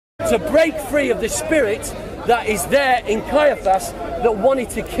To break free of the spirit that is there in Caiaphas that wanted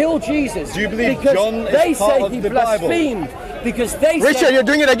to kill Jesus. Do you believe because John they is part say of he the Bible? blasphemed because they Richard, said you're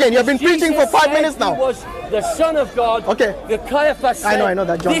doing it again. You've been preaching for 5 minutes now. He was the Son of God. Okay. The Caiaphas said, I know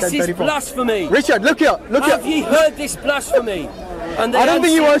that John this 10:34. is blasphemy. Richard, look here. Look Have here. ye heard this blasphemy? And I don't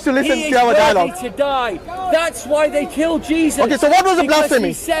think he wants to listen to our dialogue. He is worthy to die. That's why they killed Jesus. Okay, so what was the blasphemy?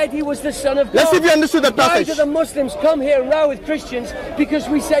 Because he said he was the Son of God. Let's see if you understood that Why passage. do the Muslims come here and row with Christians? Because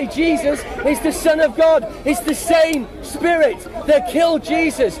we say Jesus is the Son of God. It's the same spirit that killed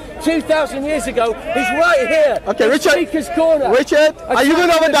Jesus 2,000 years ago. He's right here. Okay, in Richard. Speaker's Corner. Richard, are you going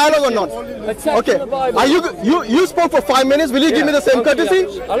to have a dialogue or not? Okay. The Bible. Are you spoke for 5 minutes? Will you give me the same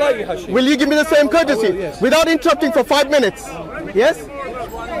courtesy? I like you, Hashim. Will you give me the same courtesy? Yes. Without interrupting for 5 minutes? Yes?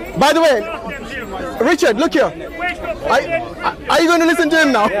 By the way, Richard, look here. Are you going to listen to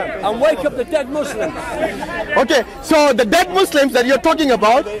him now? Yeah. And wake up the dead Muslims. Okay, so the dead Muslims that you're talking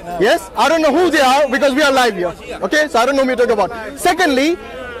about, yes, I don't know who they are because we are live here. Okay, so I don't know who you're talking about. Secondly,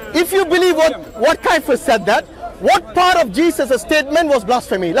 if you believe what Caiaphas said that, what part of Jesus' statement was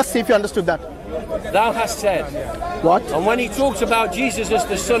blasphemy? Let's see if you understood that. Thou hast said. What? And when he talks about Jesus as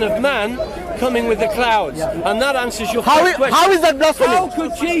the Son of Man coming with the clouds, and that answers your first question. How is that blasphemy? How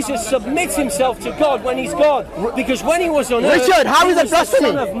could Jesus submit himself to God when he's God? Because when he was on earth, Richard, how he is that was the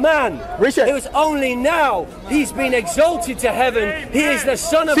blasphemy? Son of Man. Richard. It was only now he's been exalted to heaven. He is the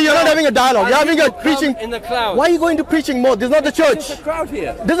Son of See, you're God. not having a dialogue. You're having a preaching. In the clouds. Why are you going to preaching mode? This is not the church. There's a crowd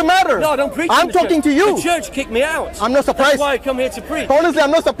here. Doesn't matter. No, I don't preach. I'm talking to you. The church kicked me out. I'm not surprised. That's why I come here to preach. Honestly,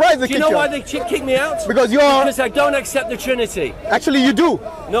 I'm not surprised they Do you kicked know you why out. they kicked me out? Because Because I don't accept the Trinity. Actually, you do.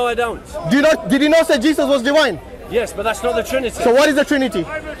 No, I don't. Did you not say Jesus was divine? Yes, but that's not the Trinity. So what is the Trinity?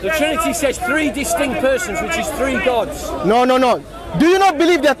 The Trinity says three distinct persons, which is three gods. No. Do you not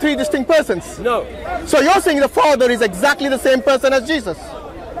believe there are three distinct persons? No. So you're saying the Father is exactly the same person as Jesus?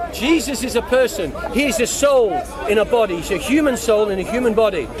 Jesus is a person. He is a soul in a body. He's a human soul in a human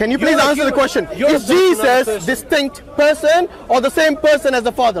body. Can you please answer the question? Is Jesus distinct person or the same person as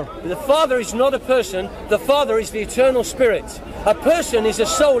the Father? The Father is not a person. The Father is the eternal spirit. A person is a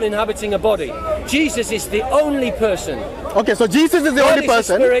soul inhabiting a body. Jesus is the only person. Okay, so Jesus is the only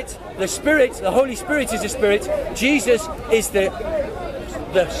person. The Spirit, the Holy Spirit is the Spirit. Jesus is the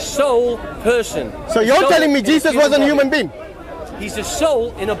sole person. So you're telling me Jesus wasn't a human being? He's a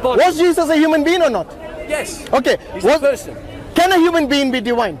soul in a body. Was Jesus a human being or not? Yes. Okay. He's a person. Can a human being be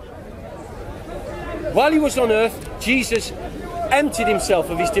divine? While he was on earth, Jesus emptied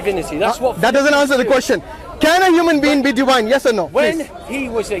himself of his divinity. That's what. That doesn't answer the question. Can a human being be divine? Yes or no? When he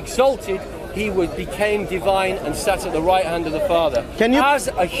was exalted, he became divine and sat at the right hand of the Father. Can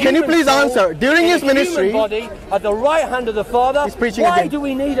you please answer? During his ministry, human body at the right hand of the Father. He's preaching why again. do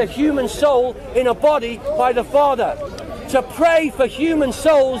we need a human soul in a body by the Father? To pray for human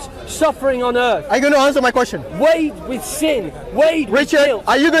souls suffering on earth. Are you going to answer my question? Weighed with sin, weighed Richard, with guilt.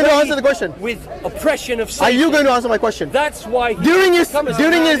 are you going to answer the question? With oppression of Satan. Are you going to answer my question? That's why during his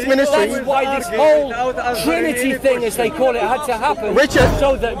ministry. That's why this whole Trinity thing, as they call it, had to happen. Richard,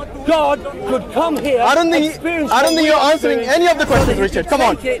 so that God could come here. I don't think you're answering any of the questions, Richard. Come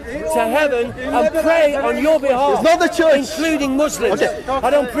on. Take it to heaven and pray on your behalf. It's not the church, including Muslims. Okay. I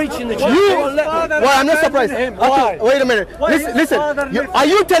don't preach in the church. Well, I'm not surprised. Okay, wait a minute. Listen. Are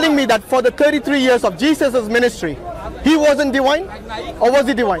you telling me that for the 33 years of Jesus' ministry, he wasn't divine? Or was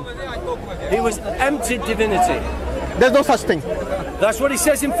he divine? He was emptied divinity. There's no such thing. That's what he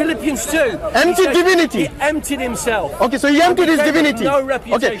says in Philippians 2. Emptied divinity. He emptied himself. Okay, so he emptied his divinity. No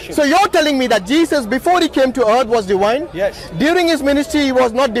reputation. Okay, so you're telling me that Jesus, before he came to earth, was divine? Yes. During his ministry, he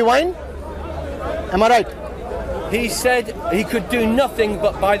was not divine? Am I right? He said he could do nothing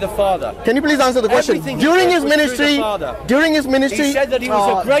but by the Father. Can you please answer the question? During his ministry, he said that he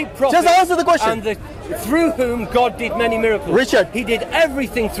was a great prophet. Just answer the question. And through whom God did many miracles. Richard, he did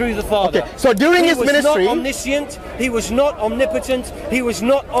everything through the Father. Okay, so during his ministry, he was not omniscient. He was not omnipotent. He was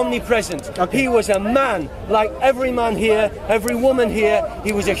not omnipresent. Okay. He was a man like every man here, every woman here.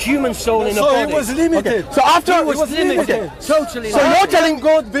 He was a human soul in a body. So he was limited. Okay. So after he was limited. Okay. Totally. So you're telling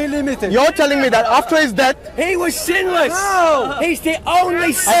God be limited. You're telling me that after his death, he was sinless. No. He's the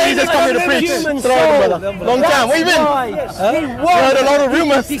only sinless human soul. Long time. What do you mean? He heard a lot of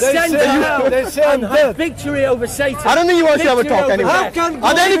rumors. They say and victory over Satan. I don't think he wants to have a talk anyway.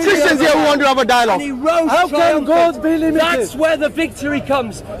 Are there any Christians here who want to have a dialogue? How can God be limited? That's where the victory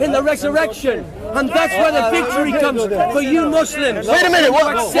comes, in the resurrection. And that's where the victory comes for you Muslims. Wait a minute.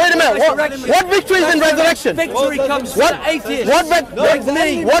 What victory is in resurrection? Victory comes What? for the atheists. Like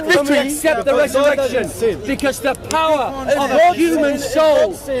me. What victory? We accept the resurrection because the power of a human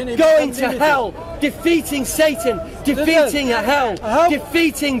soul going to hell, defeating Satan, defeating hell,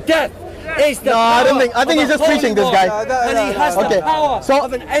 defeating death is the power. I think he's just of preaching, this Holy guy. One. And he has the power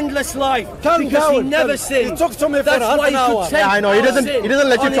of an endless life because he never sinned. Talk to me for That's half why an he hour. could take Yeah, I know. He doesn't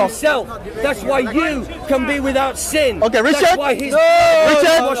let you on talk. himself. That's why you can be without sin. Okay, Richard. That's why his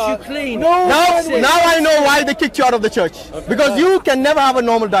Richard. wash you clean. Now I know why they kicked you out of the church. Because you can never have a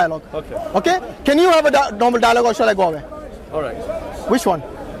normal dialogue. Okay? Can you have a normal dialogue or shall I go away? All right. Which one?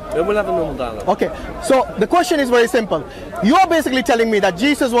 Then we'll have a normal dialogue. Okay, so the question is very simple. You are basically telling me that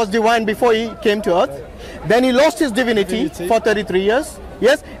Jesus was divine before he came to earth. Then he lost his divinity for 33 years.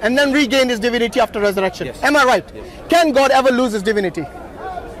 Yes? And then regained his divinity after resurrection. Yes. Am I right? Yes. Can God ever lose his divinity?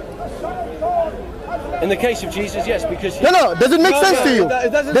 In the case of Jesus, yes, because No. Does it make sense to you?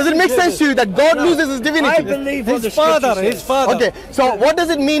 Does it make sense to you that God loses his divinity? I believe what the His father, scripture his says. father. Okay, so what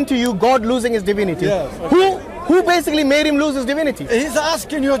does it mean to you, God losing his divinity? Yes. Who basically made him lose his divinity? He's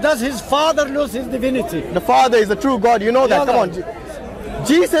asking you, does his father lose his divinity? The Father is the true God, you know that. Come on.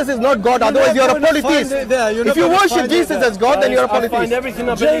 Jesus is not God, otherwise you're a polytheist. If you worship Jesus as God, then you're a I find polytheist. everything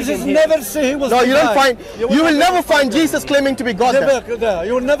I believe Jesus in here. never say he was No, you don't divine. find. You will never find Jesus claiming to be God there. Never there.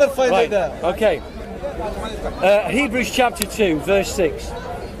 You will never find Right. it there. Okay. Hebrews chapter 2, verse 6.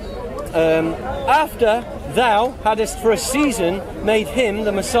 After thou hadst for a season made him,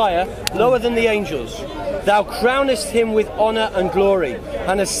 the Messiah, lower than the angels, thou crownest him with honor and glory,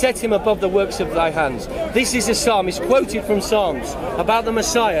 and hast set him above the works of thy hands. This is a psalm, it's quoted from Psalms, about the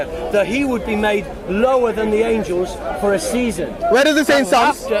Messiah, that he would be made lower than the angels for a season. Where does it say in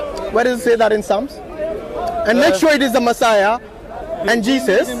Psalms? Where does it say that in Psalms? And make sure it is the Messiah and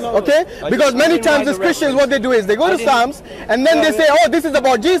Jesus, okay? Because many times as Christians what they do is they go to Psalms and then they say, oh, this is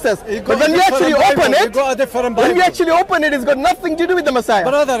about Jesus. But when we actually open it, it's got nothing to do with the Messiah.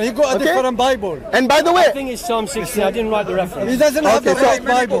 Brother, he got a Okay? different Bible. And by the I way, think it's Psalm 16, I didn't write the reference. He doesn't have the right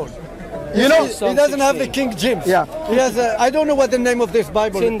Bible. you know, He doesn't have the King James. Yeah. He has I don't know what the name of this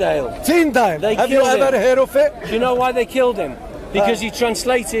Bible is. Tyndale. Tyndale. They Have you killed him. ever heard of it? Do you know why they killed him? Because he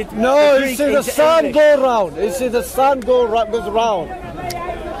translated No, the you Greek see the into sun English. go round. You see the sun goes round.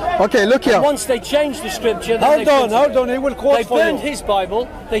 okay, look here. Once they changed the scripture, then Hold on. He will quote They for burned you. his Bible,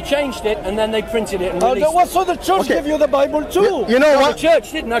 they changed it, and then they printed it and released it. What so the church Okay. give you the Bible too? You know The what?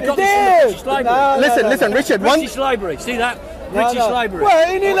 church didn't. I got It this from the did. British Library. No. Listen, Richard. British Library. See that? British Library. Well,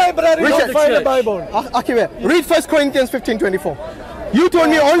 any library Richard, don't find the church. Bible. Okay, wait. Read 1 Corinthians 15:24. You told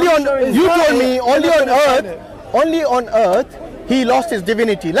me only on earth he lost his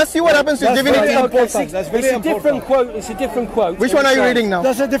divinity. Let's see what happens to his That's divinity. very important. See, That's very it's a important. different quote. It's a different quote. Which one are you reading now?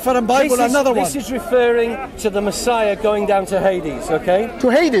 That's a different Bible, another one. This is referring to the Messiah going down to Hades. Okay. To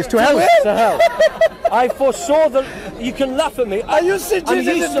Hades, to hell. To hell. I foresaw that. You can laugh at me. Are you saying I'm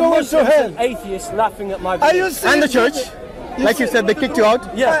Jesus used is to going to Muslims hell? and atheists laughing at my Are beliefs. you saying And the church. Like you said, they kicked you out.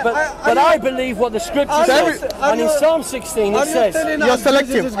 Yes, but I believe what the scripture says. And in Psalm 16 it says, You're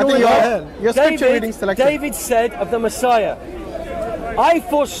selective. I think your scripture reading selective. David said of the Messiah, I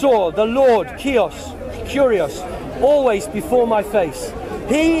foresaw the Lord, Curious, always before my face.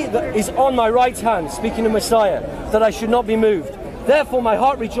 He that is on my right hand, speaking of Messiah, that I should not be moved. Therefore my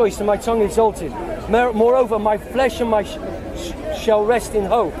heart rejoiced and my tongue exulted. Moreover, my flesh and my shall rest in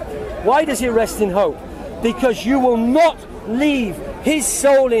hope. Why does he rest in hope? Because you will not leave his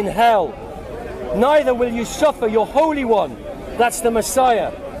soul in hell, neither will you suffer your Holy One, that's the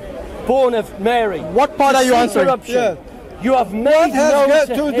Messiah, born of Mary. What part are you answering? Yeah. You have made What has known got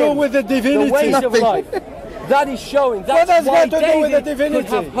to to him do with the divinity? the ways of Nothing. life. That is showing. What That's has why got to do with the David divinity?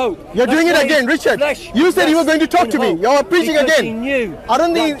 could have hope. You're That's doing it why again, his Richard. flesh You said you were going to talk rests to me. in hope. You're preaching Because again. He knew I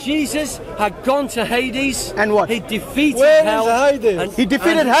don't that need- Jesus had gone to Hades. And what? He defeated Where is hell. Hades? He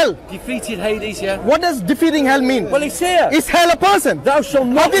defeated and hell. Defeated Hades, yeah. What does defeating hell mean? Well, it's here. Is hell a person? Thou shalt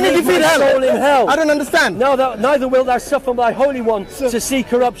How not can he leave defeat my hell? soul in hell. I don't understand. No, neither will thou suffer thy Holy One to see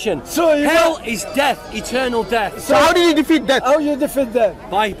corruption. So you Hell is death, eternal death. So how did he defeat death? How you defeat that?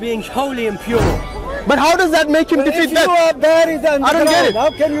 By being holy and pure. But how does that make him defeat If you death? are buried underground, I don't get it.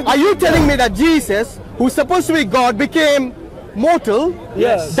 how can you Are you telling me that Jesus, who's supposed to be God, became mortal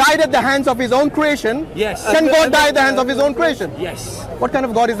Yes. died at the hands of his own creation, Yes. can God die at the hands of his own creation? Yes. What kind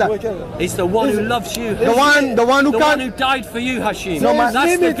of God is that? He's the one who loves you. The one who The one can't. who died for you, Hashim. No, man.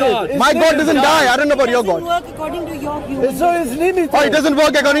 That's the Limited. God. It's My God doesn't die. I don't know about your doesn't God. work according to your human. So it's limited. Oh, it doesn't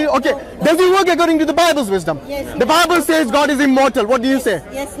work according. Okay, does he work according to the Bible's wisdom? Yes, he The does. Bible says God is immortal. What do you say?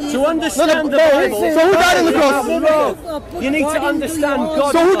 Yes, he is. To understand the no, Bible, so who died on the cross? you need to understand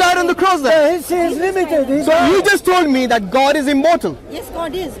God. So who died on the cross then? He says limited. He So you just told me that God is immortal. Yes,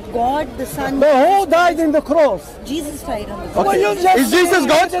 God is. God, the Son. But who died in the cross? Jesus died on the cross. Okay. Well, you just Is Jesus said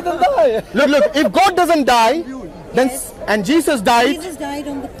God? He didn't die. Look, if God doesn't die, then and Jesus died. Jesus died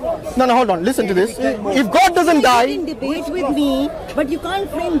on the cross. No, hold on. Listen to this. If God doesn't You die, can debate with me, but you can't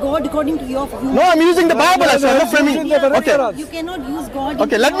frame God according to your view. no, I'm using the Bible. I'm not framing. Okay, You cannot use God.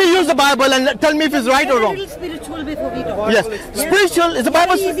 okay. Let me use the Bible and tell me if it's right or A wrong. little spiritual before we talk. Yes, spiritual is the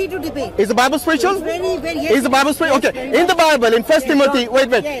Bible. Very easy to debate. Is the Bible spiritual? It's very, very. Yes, Is the Bible spiritual? yes, Okay. very In the Bible, in First Yes. Timothy. Wait.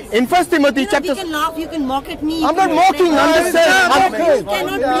 Yes. In First Timothy You know, chapter. you can laugh, you can mock at me. I'm you not can mocking. I'm just saying. You I'm- cannot place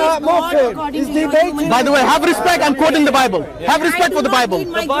God according It's to your debating. human By the way, have respect. I'm quoting the Bible. Have respect for the Bible.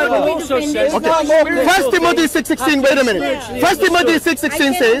 The Bible also says Okay. First Timothy 6:16. Wait a minute. First Timothy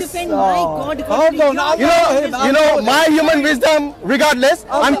 6:16 says. Hold on. You know, my human wisdom, regardless,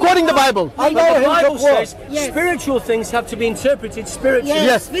 I'm quoting the Bible. I But know the him Bible before. says spiritual things have to be interpreted spiritually. Yes.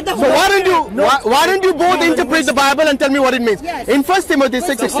 Yes. With So the Holy why don't you Spirit. why don't you both interpret the Bible and tell me what it means? Yes. In First Timothy With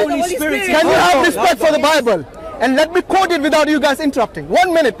the 6:16. Holy Spirit. Can you have respect for the Bible? And let me quote it without you guys interrupting.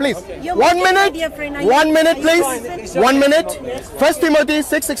 1 minute, please. You're 1 my minute. dear friend. 1 minute, It's please. fine. It's 1 fine. minute. First Timothy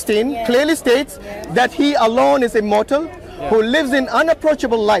 6:16 clearly states that he alone is immortal, who lives in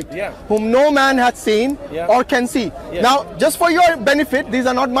unapproachable light, whom no man hath seen or can see. Now, just for your benefit, these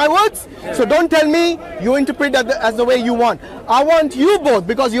are not my words. So don't tell me you interpret that as the way you want. I want you both,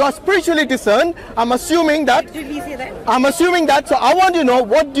 because you are spiritually discerned. I'm assuming that. Did we say that? I'm assuming that. So I want to know,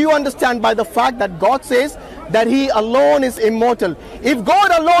 what do you understand by the fact that God says that he alone is immortal? If God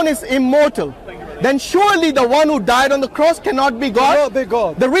alone is immortal, then surely the one who died on the cross cannot be God. Cannot be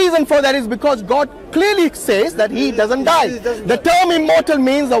God. The reason for that is because God clearly says that he doesn't die. He doesn't The term immortal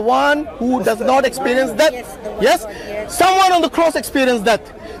means the one who does not experience death. Yes, the one Yes? God, yes. Someone on the cross experienced death.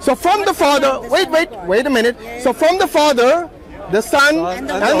 So from the Father, wait a minute. So from the Father, the Son, and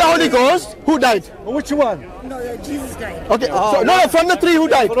the Holy Ghost, who died? Which one? No, Jesus died. Okay, so no, from the three, who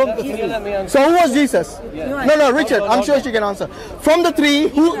died? From the three. Let me answer. So who was Jesus? No, Richard, I'm sure she can answer. From the three,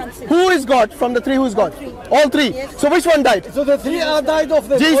 who is God? From the three, who is God? All three. So which one died? So the three are died of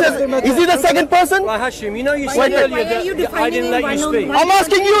the Jesus. Is he the second person? Right, Hashim, you know you Wait, said wait. earlier Why are you that I didn't defining let him? you Why speak. not? I'm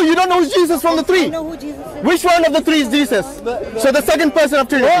asking you, you don't know who's Jesus from the I three. know who Jesus is. Which one of the three is Jesus? So the second person of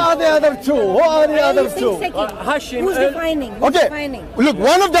Who Trinity. are the other two? Who are the Why are other you saying two? second? Hashim, Who's defining? Who's Okay, defining? look,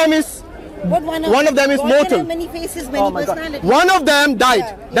 one of them is What one of them is God mortal. can have many faces, many personalities. one of them died.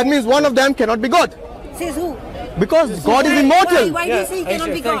 Yeah. That means one of them cannot be God, Says who? because God is Why? immortal. Why do you say he cannot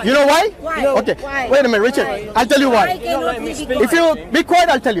be God? You know why? Why? Okay, Why? wait a minute, Richard. Why? I'll tell you Why why. cannot let me he be speak. God? If you be quiet,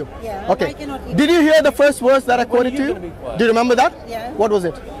 I'll tell you. Yeah, Okay. why cannot he Did you hear the first verse that I quoted to you you? gonna be quiet? Do you remember that? Yeah. What was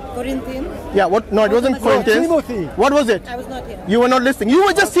it? Corinthians? Yeah. What? No, it wasn't No, Corinthians. Timothy. What was it? I was not here. You were not listening. You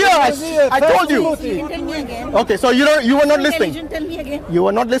were just here. I told you. Timothy. You can tell me again. Okay, so you were not listening. Intelligent, tell me again. You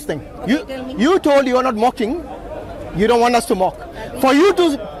were not listening. Okay, tell me. You told you are not mocking. You don't want us to mock. For you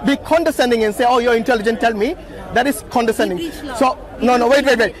to be condescending and say, "Oh, you're intelligent," tell me, that is condescending. We preach love. So no, wait.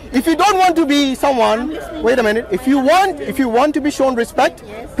 If you don't want to be someone, wait a minute. If you want to be shown respect,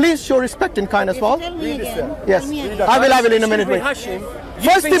 please show respect in kind as well. Tell me again. Yes, Tell me again. I will in a minute. Wait. Hashim,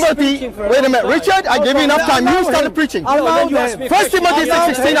 First Timothy, wait a minute, Richard, I gave you enough time. You started preaching. Allow you asked them. me a First question. Timothy Allow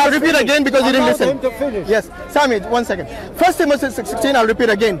 6:16, him I'll to repeat finish. again because you didn't Allow listen. him to finish. Yes, Sammy, 1 second. First Timothy 6:16, I'll repeat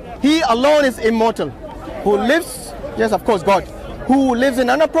again. He alone is immortal, who lives, yes, of course, God, who lives in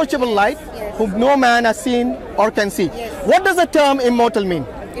unapproachable light, whom no man has seen or can see. What does the term immortal mean?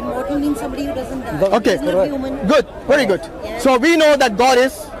 Immortal means somebody who doesn't die. Okay, He's not human. good, very good. Yes. So we know that God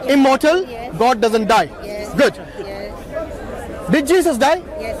is immortal, Yes. God doesn't die. Yes. Good. Yes. Did Jesus die?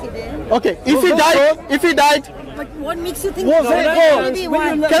 Yes, he did. Okay, if he died, But what makes you think Was God? it God? Maybe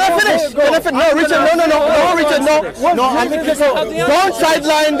one. can I finish? Can I finish? No, Richard, no, Richard, no. No, don't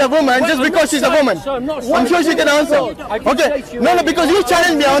sideline the woman just because she's a woman. I'm sure she can answer. Okay, no, because you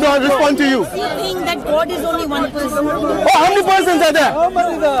challenged me, I want to respond to you. You think that God is only one person? Oh, how many persons are there? How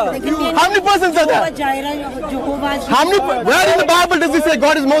many there? There can be How many persons are there? Jehovah, Jehovah's. How many? Where in the Bible does it say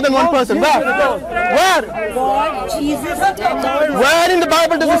God is more than one person? Where? God, Jesus, and Where in the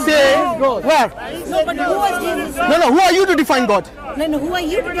Bible does it say? Where? No, but who was Jesus? No, who are you to define God? No, who are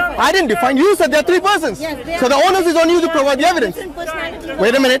you to define? I didn't define. You said there are 3 persons. Yes, they So are. the onus is on you to provide the evidence. Different personalities.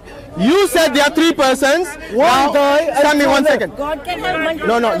 Wait a minute. You said there are 3 persons. Now, stand me 1 second. God can have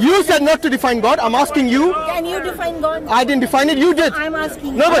multiple. No. You said not to define God. I'm asking you. Can you define God? I didn't define it. You did. I'm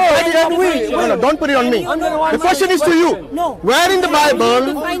asking. No, but Can you define no, God? don't put it on me. The question is to you. No. Where in the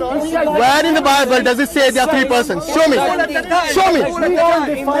Bible? Define only God. Where in the Bible does it say there are 3 persons? Show me. Show me.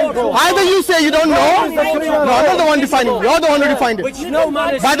 Either you say you don't know. No, I'm not the one defining. You're the one who defined it. Which no man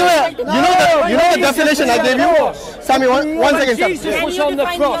has By the way, you know the definition I gave you. Sammy, one second, Sam. Jesus was on the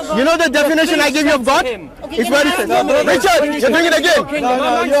cross. You know the definition I gave you of God? It's where it says. Richard, you're doing it again.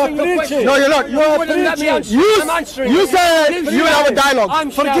 No, you're not. You said you will have a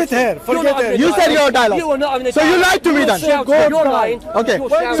dialogue. Forget her. Forget her. You said you're a dialogue. You are not having a So you dialogue. lied to me then. You're lying. Okay.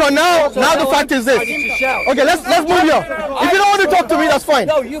 So now the fact is this. Okay, let's move here. If you don't want to talk to me, that's fine.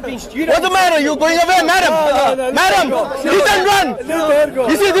 No, you've been. What's the matter? You going away, madam? Madam, hit and run.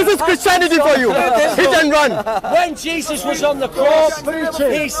 You see, this is Christianity for you. Hit and run. When Jesus was on the cross,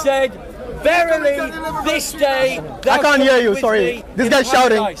 he said, "Verily, this day." I can't hear you, sorry. This guy's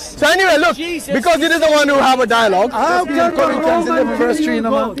shouting. So anyway, look, because he doesn't want to have a dialogue. How can Corinthians 11 verse 3 in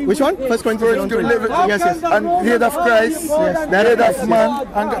a man? Which one? 1 Corinthians 11. Yes. And head of Christ, head of man.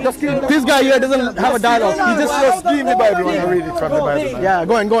 And just give This guy here doesn't have a dialogue. He just give the Bible and I read it from the Bible. yeah,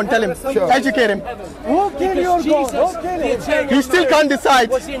 go on, tell him. Educate him. Who killed your God? Who killed him? He still can't decide.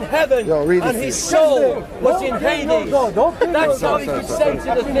 Was in heaven, read and it. his soul was in Hades. That's how he could say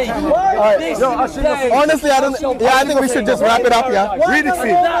to the thief, "This day." Honestly, I think we should just wrap it up, yeah? Read it, Phil.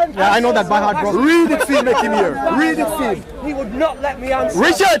 Yeah, I know that by heart, bro. Read it, Phil. Make him hear. Read it, Phil. He would not let me answer.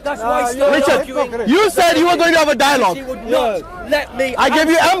 Richard, That's why I started arguing. Richard, you said you were going to have a dialogue. He would not let me. I gave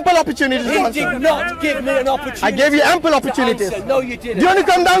you ample opportunities to He answer. did not give me an opportunity. I gave you ample to opportunities. answer. No, you Do didn't. you want to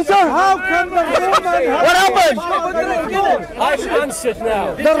come down, sir? How can the Roman What happened? I've answered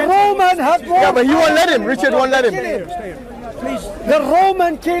now. The Roman had more? Yeah, but he won't let him. Richard won't let him. The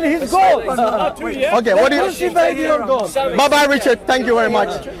Roman killed his God. Okay, what do you... Crucified your God. Bye-bye, Richard. Thank you very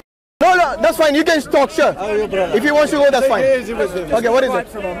much. No, that's fine. You can talk, sure. If he wants to go, that's fine. Okay, what is it?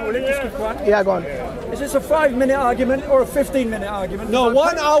 Yeah, go on. Is this a 5-minute argument or a 15-minute argument? No,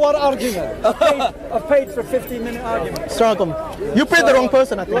 1 hour argument. I've paid for a 15-minute argument. Strong. You paid the wrong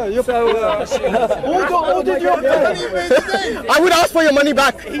person, I think. Who did you pay? I would ask for your money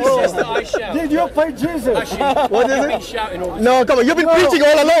back. Did you pay Jesus? What is it? No, come on. You've been preaching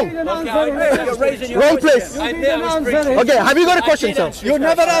all along. Wrong place. Okay, have you got a question, sir? You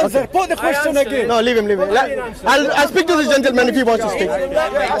never answer. Put the question again. No, leave him. I'll speak to this gentleman if he wants to speak.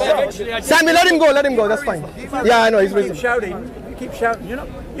 Sammy, let him go. That's fine. Yeah, I know he's busy. You keep shouting.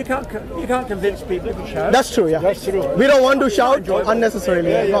 You can't convince people if you shout. That's true. Yeah, that's true. We don't want to shout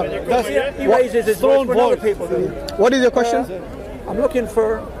unnecessarily. He raises his voice when other people do. What is your question? I'm looking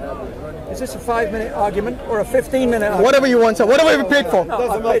for. Is this a 5-minute argument or a 15-minute argument? Whatever you want, sir. Whatever you paid for. No,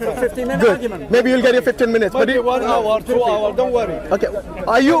 I paid for a 15-minute Good. argument. Maybe you'll get your 15 minutes. But Maybe 1 hour, 2 hours, don't worry. okay,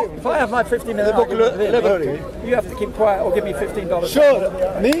 are you? If I have my 15-minute argument, you have to keep quiet or give me $15. Sure.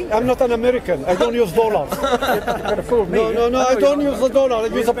 Me? I'm not an American. I don't use dollars. You're going to fool me. No, I don't use a dollar. I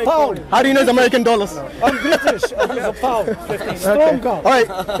use a pound. How do you know it's American dollars? I'm British. I use a pound. Stronger. All right,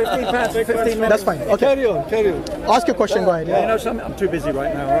 £15 for 15 minutes. that's fine. Okay, Carry on. ask your question. Go ahead. You know something? I'm too busy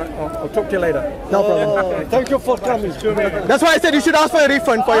right now. All right? I'll talk to you later. No problem. Thank you for coming. That's why I said you should ask for a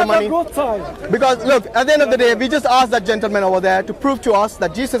refund for your Have a money. good time. Because look, at the end of the day, we just asked that gentleman over there to prove to us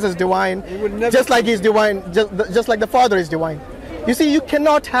that Jesus is divine, just like he's divine, just like the Father is divine. You see, you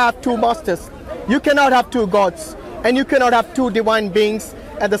cannot have 2 masters, you cannot have 2 gods, and you cannot have 2 divine beings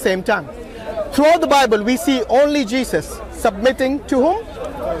at the same time. Throughout the Bible, we see only Jesus submitting to whom?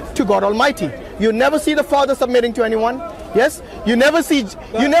 To God Almighty. You never see the Father submitting to anyone. Yes, you never see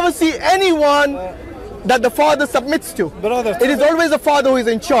anyone that the Father submits to. Brother, it is always the Father who is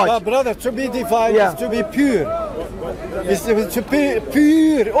in charge. Brother, to be divine Yeah. is to be pure. It's to be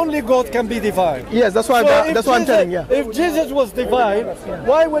pure. Only God can be divine. Yes, that's why I'm telling you. If Jesus was divine,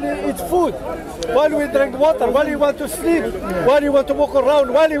 why would he eat food? Why do we drink water? Why do you want to sleep? Why do you want to walk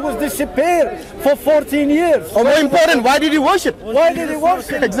around? Why he was disappeared for 14 years? Or more important, why did he worship? Why did he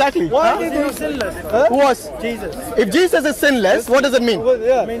worship? Exactly. Why did he sinless? Who was? Jesus. If Jesus is sinless, what does it mean?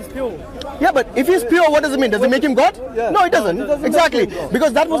 Yeah. Means pure. Yeah, but if he's pure, what does it mean? Does it make him God? Yeah. No, it doesn't. It doesn't Exactly. make him God.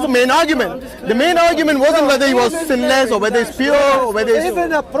 Because that was the main argument. The main argument wasn't whether he was sinless or whether he's pure or whether he's...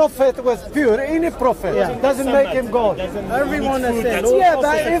 Even a prophet was pure. Any prophet doesn't make him God. Everyone has sinned. Yeah,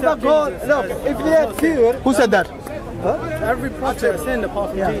 but if a God, look, if they are pure, Who said that? Every prophet has sinned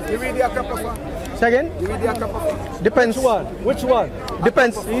apart from Jesus. Second? Depends. Which one?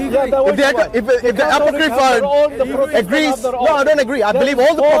 Depends. Yeah, If the Apocrypha agrees, no, I don't agree. I believe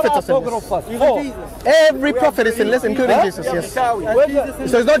all the prophets are sinless. Every prophet is sinless, including Jesus. Yes.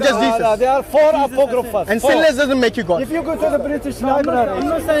 So it's not just Jesus. There are 4 Apocryphas. And sinless doesn't make you God. If you go to the British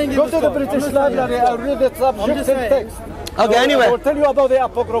Library, go to the British Library and read the subject and text. Okay, anyway. I will tell you about the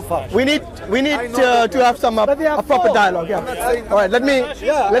Apocrypha. We need to have some a proper dialogue. Yeah. All right. Let me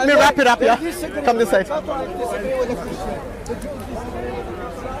wrap it up. Yeah. Come this side.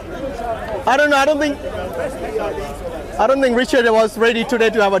 I don't know. I don't think Richard was ready today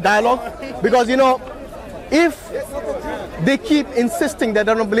to have a dialogue, because if they keep insisting that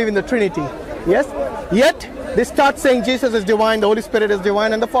they don't believe in the Trinity, yes, yet they start saying Jesus is divine, the Holy Spirit is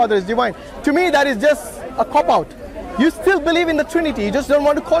divine, and the Father is divine. To me, that is just a cop-out. You still believe in the Trinity, you just don't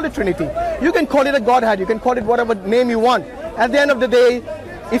want to call it Trinity. You can call it a Godhead, you can call it whatever name you want. At the end of the day,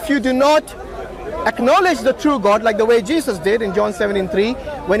 if you do not acknowledge the true God, like the way Jesus did in John 17:3,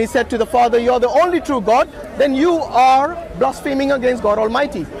 when he said to the Father, you are the only true God, then you are blaspheming against God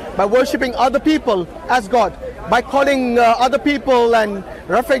Almighty by worshipping other people as God, by calling other people and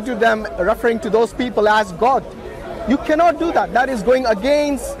referring to those people as God. You cannot do that. That is going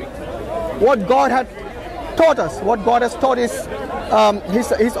against what God had taught us, what God has taught his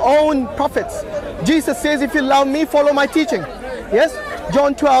own prophets. Jesus says, if you love me, follow my teaching. Yes,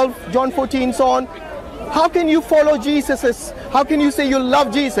 John 12, John 14, so on. How can you follow Jesus? How can you say you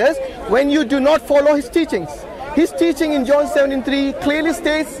love Jesus when you do not follow his teachings? His teaching in John 17:3 clearly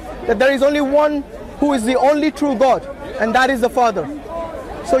states that there is only one who is the only true God, and that is the Father.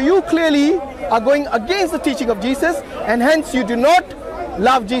 So you clearly are going against the teaching of Jesus, and hence you do not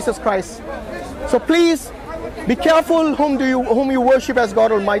love Jesus Christ. So please be careful whom you worship as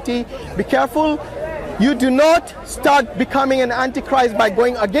God Almighty. Be careful you do not start becoming an antichrist by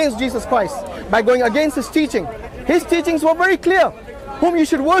going against Jesus Christ, by going against his teaching. His teachings were very clear whom you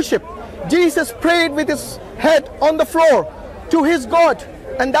should worship. Jesus prayed with his head on the floor to his God,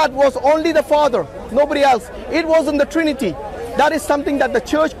 and that was only the Father, nobody else. It wasn't the Trinity. That is something that the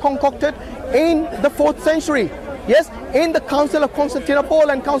church concocted in the 4th century. Yes, in the Council of Constantinople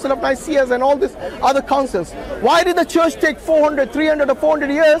and Council of Nicaea and all these other councils. Why did the church take 400, 300 or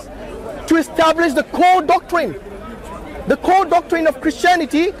 400 years to establish the core doctrine? The core doctrine of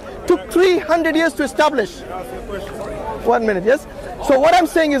Christianity took 300 years to establish. 1 minute, yes? So what I'm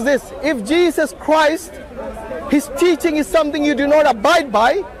saying is this: if Jesus Christ, his teaching is something you do not abide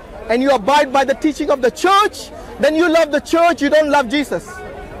by, and you abide by the teaching of the church, then you love the church, you don't love Jesus.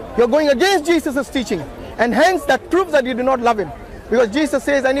 You're going against Jesus' teaching. And hence that proves that you do not love him. Because Jesus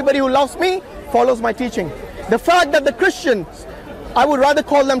says, anybody who loves me follows my teaching. The fact that the Christians, I would rather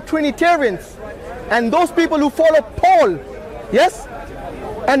call them Trinitarians, and those people who follow Paul, yes,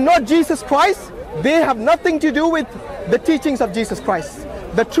 and not Jesus Christ, they have nothing to do with the teachings of Jesus Christ.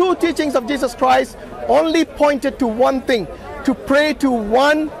 The true teachings of Jesus Christ only pointed to one thing: to pray to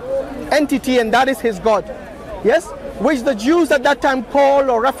one entity, and that is his God. Yes, which the Jews at that time called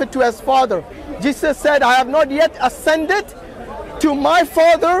or referred to as Father. Jesus said, I have not yet ascended to my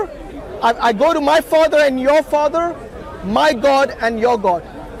Father. I go to my Father and your Father, my God and your God.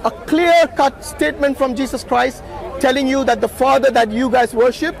 A clear-cut statement from Jesus Christ telling you that the Father that you guys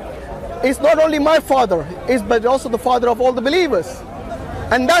worship is not only my Father, but also the Father of all the believers.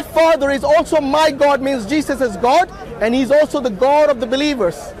 And that Father is also my God, means Jesus is God, and he's also the God of the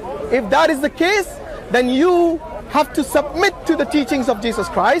believers. If that is the case, then you have to submit to the teachings of Jesus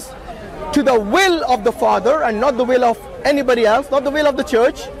Christ, to the will of the Father, and not the will of anybody else, not the will of the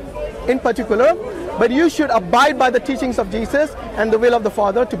church in particular, but you should abide by the teachings of Jesus and the will of the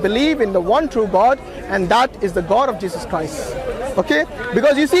Father, to believe in the one true God, and that is the God of Jesus Christ. Okay?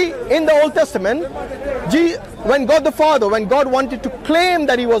 Because you see, in the Old Testament, when God the Father, when God wanted to claim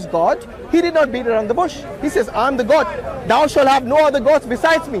that he was God, he did not beat around the bush. He says, I am the God. Thou shalt have no other gods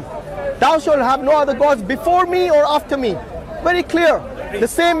besides me. Thou shalt have no other gods before me or after me. Very clear. The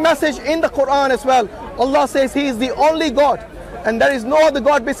same message in the Quran as well. Allah says he is the only God, and there is no other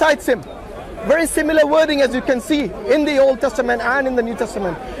God besides him. Very similar wording as you can see in the Old Testament and in the New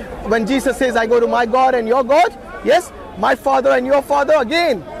Testament. When Jesus says, I go to my God and your God, yes, my Father and your Father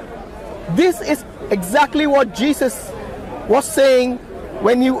again. This is exactly what Jesus was saying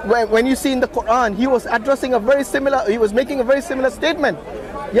when you see in the Quran. He was addressing he was making a very similar statement.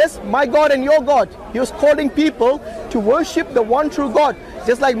 Yes, my God and your God. He was calling people to worship the one true God.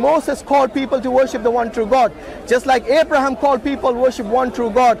 Just like Moses called people to worship the one true God. Just like Abraham called people to worship one true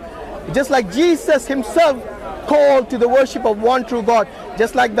God. Just like Jesus himself called to the worship of one true God.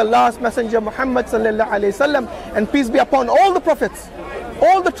 Just like the last messenger Muhammad sallallahu alaihi wasallam, and peace be upon all the prophets,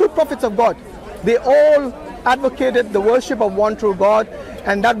 all the true prophets of God. they all advocated the worship of one true God,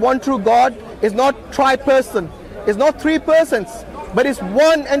 and that one true God is not tri-person, it's not three persons, but it's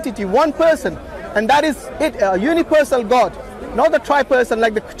one entity, one person, and that is it, a unipersonal God, not the tri-person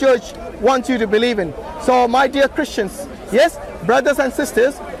like the church wants you to believe in. So my dear Christians, yes, brothers and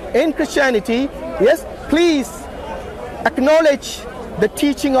sisters in Christianity, yes, please acknowledge the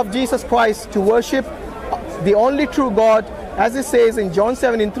teaching of Jesus Christ to worship the only true God, as it says in John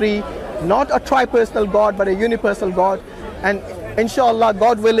 17:3, not a tri-personal God but a unipersonal God. And inshallah,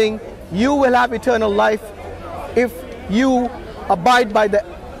 God willing, you will have eternal life if you abide by the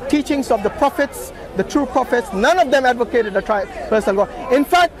teachings of the prophets, the true prophets. None of them advocated a tri-personal God. In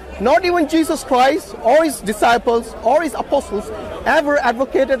fact, not even Jesus Christ or his disciples or his apostles ever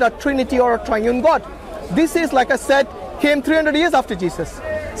advocated a trinity or a triune God. This is, like I said, came 300 years after Jesus.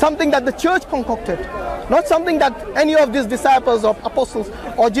 Something that the church concocted, not something that any of these disciples or apostles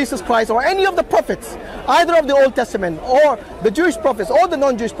or Jesus Christ or any of the prophets, either of the Old Testament or the Jewish prophets or the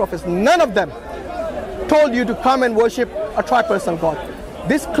non-Jewish prophets, none of them told you to come and worship a tri-personal God.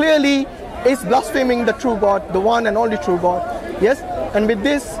 This clearly is blaspheming the true God, the one and only true God. Yes, and with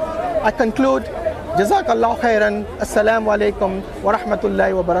this I conclude. Jazak Allah Khairan. Assalamu alaikum wa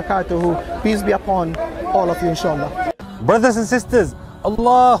rahmatullahi wa barakatuhu. Peace be upon all of you, inshallah. Brothers and sisters,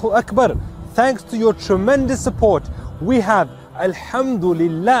 Allahu Akbar. Thanks to your tremendous support, we have,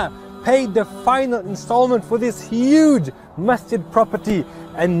 alhamdulillah, paid the final installment for this huge masjid property,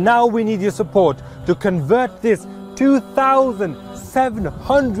 and now we need your support to convert this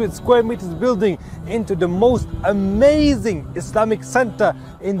 2,700 square meters building into the most amazing Islamic center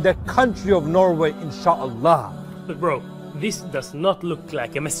in the country of Norway, inshallah. But bro, this does not look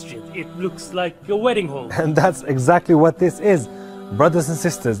like a masjid, it looks like a wedding hall. And that's exactly what this is. Brothers and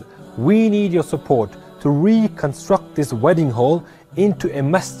sisters, we need your support to reconstruct this wedding hall into a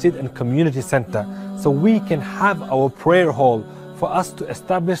masjid and community center, so we can have our prayer hall for us to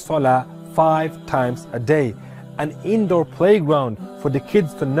establish salah 5 times a day, an indoor playground for the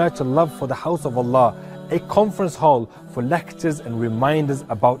kids to nurture love for the house of Allah, a conference hall for lectures and reminders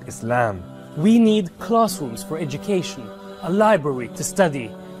about Islam. We need classrooms for education, a library to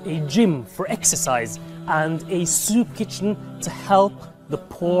study, a gym for exercise, and a soup kitchen to help the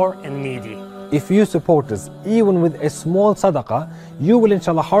poor and needy. If you support us, even with a small sadaqah, you will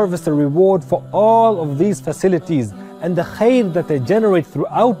inshallah harvest a reward for all of these facilities and the khair that they generate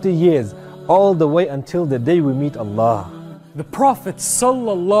throughout the years, all the way until the day we meet Allah. The Prophet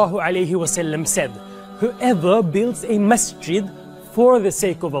ﷺ said, whoever builds a masjid for the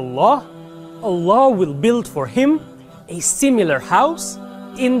sake of Allah, Allah will build for him a similar house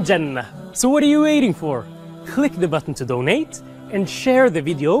in Jannah. So what are you waiting for? Click the button to donate and share the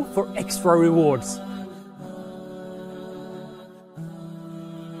video for extra rewards.